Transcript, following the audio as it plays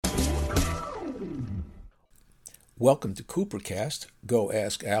Welcome to Coopercast, Go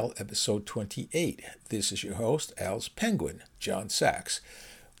Ask Al, episode 28. This is your host, Al's Penguin, John Sachs.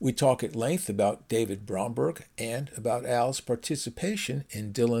 We talk at length about David Bromberg and about Al's participation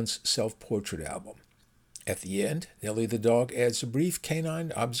in Dylan's self-portrait album. At the end, Nellie the dog adds a brief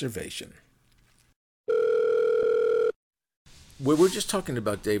canine observation. We were just talking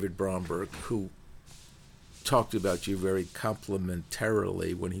about David Bromberg, who talked about you very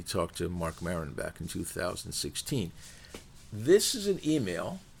complimentarily when he talked to Marc Maron back in 2016. This is an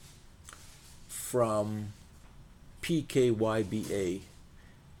email from PKYBA.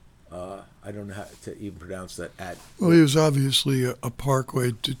 I don't know how to even pronounce that. Well, he was obviously a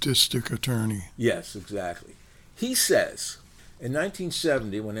Parkway district attorney. Yes, exactly. He says, in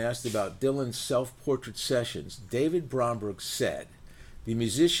 1970, when asked about Dylan's self-portrait sessions, David Bromberg said, "The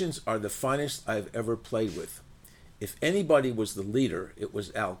musicians are the finest I've ever played with. If anybody was the leader, it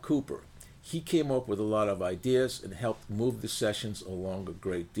was Al Kooper. He came up with a lot of ideas and helped move the sessions along a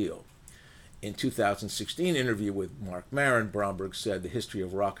great deal." In 2016 interview with Marc Maron, Bromberg said the history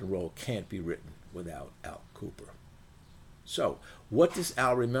of rock and roll can't be written without Al Kooper. So, what does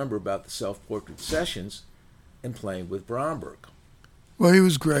Al remember about the self-portrait sessions and playing with Bromberg? Well, he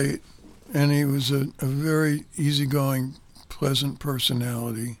was great, and he was a very easygoing, pleasant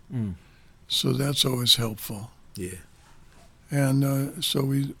personality. So that's always helpful. Yeah. And so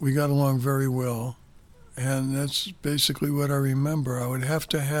we got along very well, and that's basically what I remember. I would have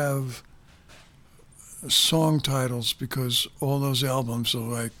to have song titles because all those albums are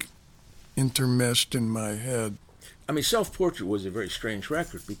like intermeshed in my head. I mean, Self-Portrait was a very strange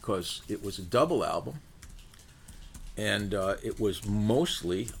record because it was a double album, and it was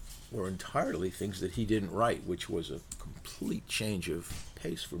mostly or entirely things that he didn't write, which was a complete change of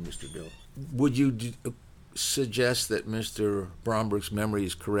pace for Mr. Dylan. Would you suggest that Mr. Bromberg's memory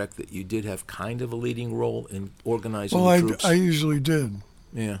is correct, that you did have kind of a leading role in organizing the troops? I usually did.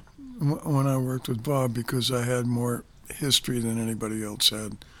 Yeah. When I worked with Bob, because I had more history than anybody else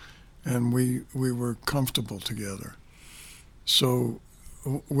had, and we were comfortable together. So,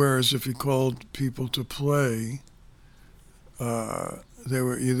 whereas if he called people to play, they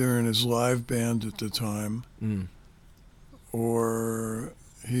were either in his live band at the time, or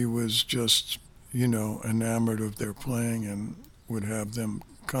he was just, enamored of their playing and would have them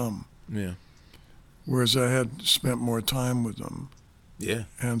come. Yeah. Whereas I had spent more time with them. Yeah.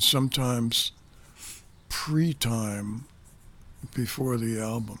 And sometimes pre-time before the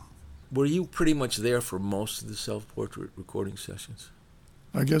album. Were you pretty much there for most of the self-portrait recording sessions?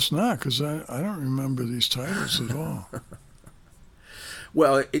 I guess not, because I don't remember these titles at all.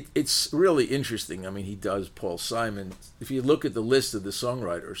 Well, it's really interesting. I mean, he does Paul Simon. If you look at the list of the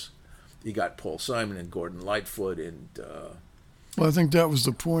songwriters, you got Paul Simon and Gordon Lightfoot and... Well, I think that was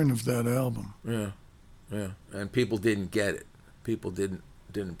the point of that album. Yeah. And people didn't get it. People didn't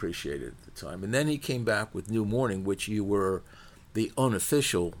appreciate it at the time. And then he came back with New Morning, which you were the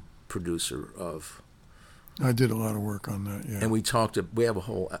unofficial producer of. I did a lot of work on that, yeah. And we have a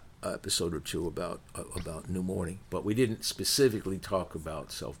whole episode or two about New Morning, but we didn't specifically talk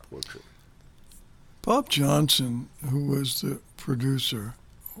about Self-Portrait. Bob Johnson, who was the producer,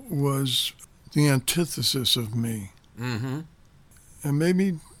 was the antithesis of me. Mm-hmm. And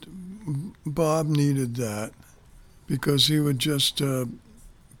maybe Bob needed that, because he would just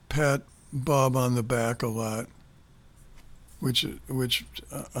pat Bob on the back a lot, which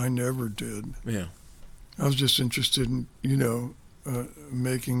I never did. Yeah. I was just interested in,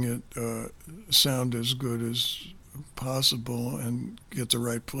 making it sound as good as possible and get the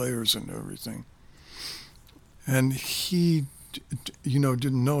right players and everything. And he,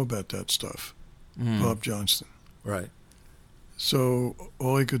 didn't know about that stuff, Bob Johnston. Right. So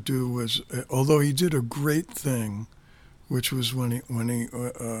all he could do was, although he did a great thing, which was when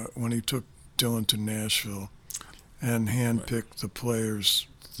he took Dylan to Nashville and handpicked the players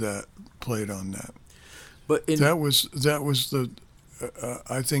that played on that. But that was the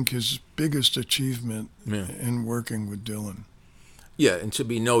I think his biggest achievement in working with Dylan. Yeah, and to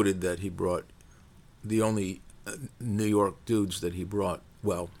be noted that he brought the only New York dudes that he brought.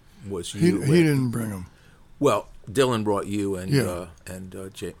 Well, was you. He didn't bring them. Well, Dylan brought you and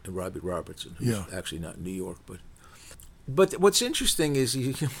Robbie Robertson, who's actually not in New York, But what's interesting is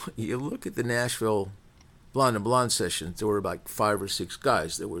you look at the Nashville Blonde and Blonde sessions, there were like 5 or 6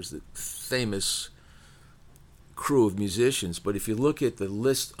 guys. There was the famous crew of musicians, but if you look at the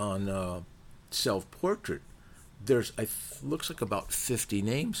list on Self-Portrait, there's looks like about 50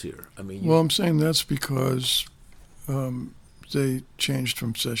 names here. I mean, I'm saying that's because they changed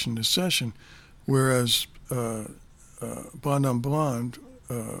from session to session, whereas Blonde on Blonde,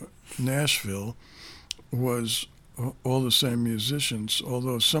 Nashville, was all the same musicians,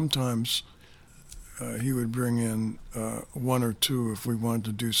 although sometimes he would bring in one or two if we wanted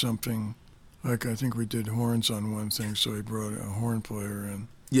to do something. Like I think we did horns on one thing, so he brought a horn player in.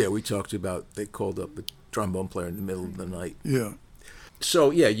 Yeah, we talked about they called up a trombone player in the middle of the night. Yeah.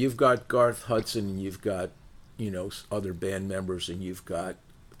 So yeah, you've got Garth Hudson, and you've got other band members, and you've got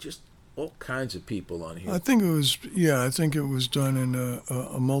just all kinds of people on here. I think it was done in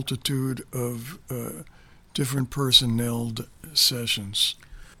a multitude of different personneled sessions.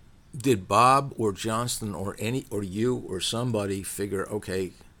 Did Bob or Johnston or you or somebody figure,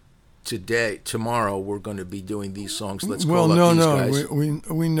 okay, tomorrow we're going to be doing these songs. Let's call up these guys.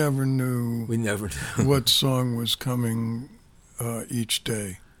 We never knew. We never knew what song was coming each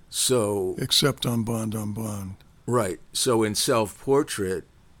day. So except on Blonde on Blonde. Right. So in Self-Portrait,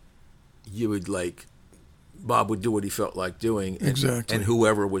 you would Bob would do what he felt like doing, exactly, and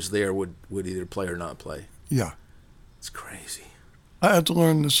whoever was there would either play or not play. Yeah, it's crazy. I had to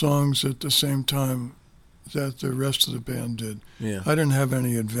learn the songs at the same time that the rest of the band did. Yeah, I didn't have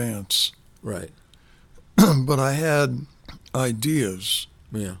any advance. Right. But I had ideas.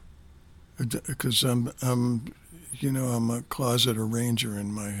 Yeah. Because I'm a closet arranger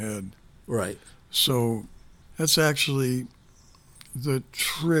in my head. Right. So that's actually the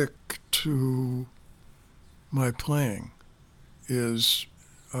trick to my playing is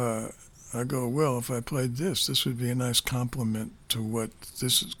I go, well, if I played this would be a nice complement to what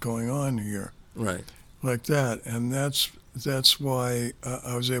this is going on here. Right. Like that. And that's why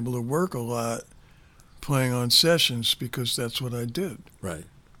I was able to work a lot playing on sessions, because that's what I did. Right.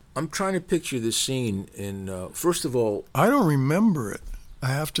 I'm trying to picture this scene in, first of all... I don't remember it. I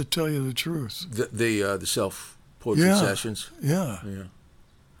have to tell you the truth. The Self-Portrait sessions? Yeah. Yeah.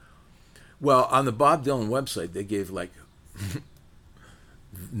 Well, on the Bob Dylan website, they gave,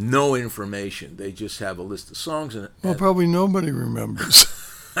 no information. They just have a list of songs. Well, probably nobody remembers.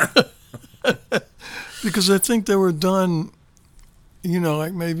 Because I think they were done,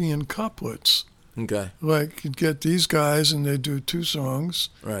 maybe in couplets. Okay. You'd get these guys and they'd do 2 songs.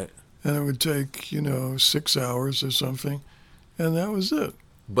 Right. And it would take, 6 hours or something. And that was it.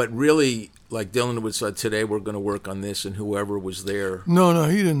 But really, Dylan would say, today we're going to work on this, and whoever was there... No,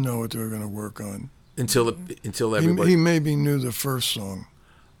 he didn't know what they were going to work on. Until everybody... He maybe knew the first song.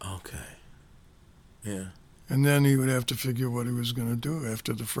 Okay. Yeah. And then he would have to figure what he was going to do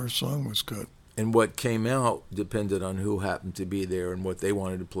after the first song was cut. And what came out depended on who happened to be there and what they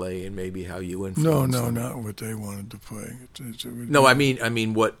wanted to play, and maybe how you influenced them. No, not what they wanted to play. I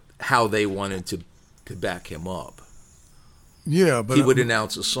mean how they wanted to back him up. Yeah, but he would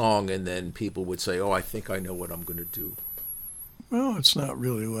announce a song, and then people would say, "Oh, I think I know what I'm going to do." Well, it's not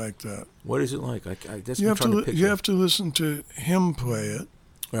really like that. What is it like? You have to listen to him play it,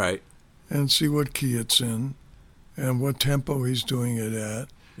 right, and see what key it's in, and what tempo he's doing it at.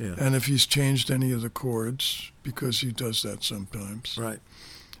 Yeah. And if he's changed any of the chords, because he does that sometimes. Right.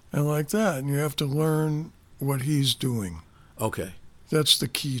 And like that. And you have to learn what he's doing. Okay. That's the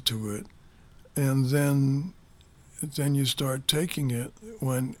key to it. And then you start taking it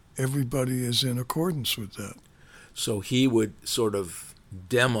when everybody is in accordance with that. So he would sort of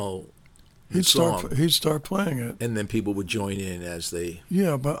demo the song. He'd start playing it. And then people would join in as they...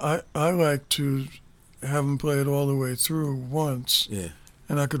 Yeah, but I like to have him play it all the way through once. Yeah.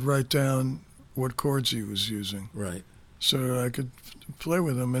 And I could write down what chords he was using. Right. So that I could play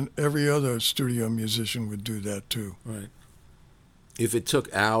with him, and every other studio musician would do that too. Right. If it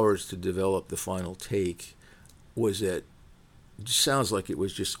took hours to develop the final take, it just sounds like it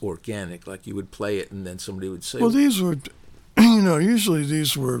was just organic, like you would play it and then somebody would say... Well, these were, usually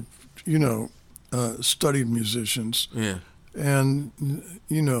these were, studied musicians. Yeah. And,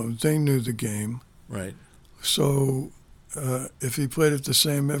 they knew the game. Right. So... if he played it the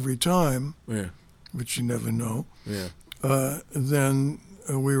same every time, yeah, which you never know, yeah, then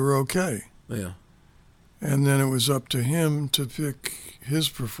we were okay. Yeah. And then it was up to him to pick his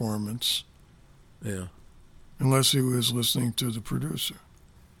performance. Yeah. Unless he was listening to the producer.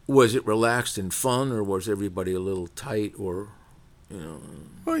 Was it relaxed and fun, or was everybody a little tight, or,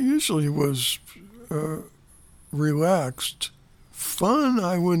 Well, usually it was relaxed. Fun,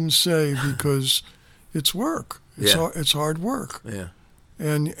 I wouldn't say, because it's work. It's hard work. Yeah.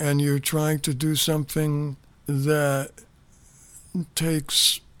 And you're trying to do something that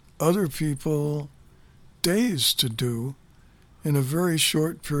takes other people days to do in a very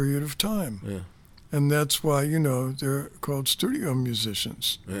short period of time. Yeah. And that's why, they're called studio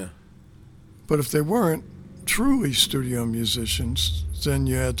musicians. Yeah. But if they weren't truly studio musicians, then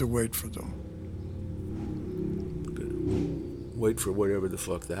you had to wait for them. Wait for whatever the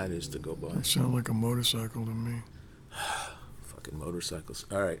fuck that is to go by. That sounds like a motorcycle to me. Fucking motorcycles.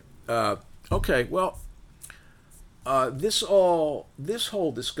 All right. Okay. Well, this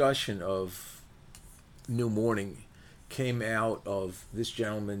whole discussion of New Morning came out of this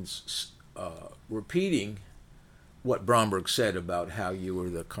gentleman's repeating what Bromberg said about how you were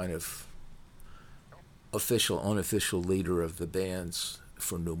the kind of official, unofficial leader of the bands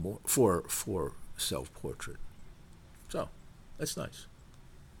for for Self Portrait. So that's nice.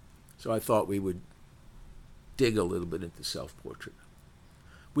 So I thought we would dig a little bit into Self Portrait.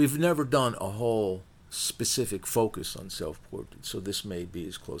 We've never done a whole specific focus on Self Portrait, so this may be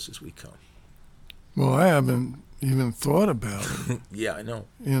as close as we come. Well, I haven't even thought about it. Yeah, I know.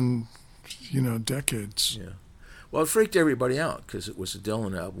 In, decades. Yeah. Well, it freaked everybody out because it was a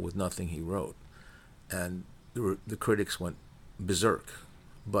Dylan album with nothing he wrote, and the critics went berserk.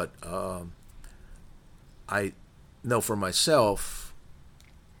 But I know for myself,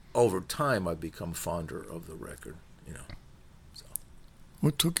 over time, I've become fonder of the record. So.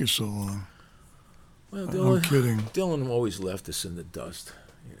 What took you so long? Well, Dylan, I'm kidding. Dylan always left us in the dust.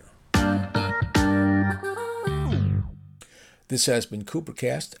 This has been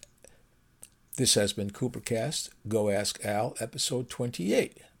Coopercast. Go Ask Al, episode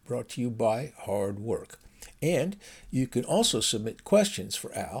 28, brought to you by Hard Work. And you can also submit questions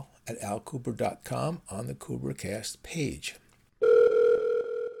for Al at alcooper.com on the Coopercast page.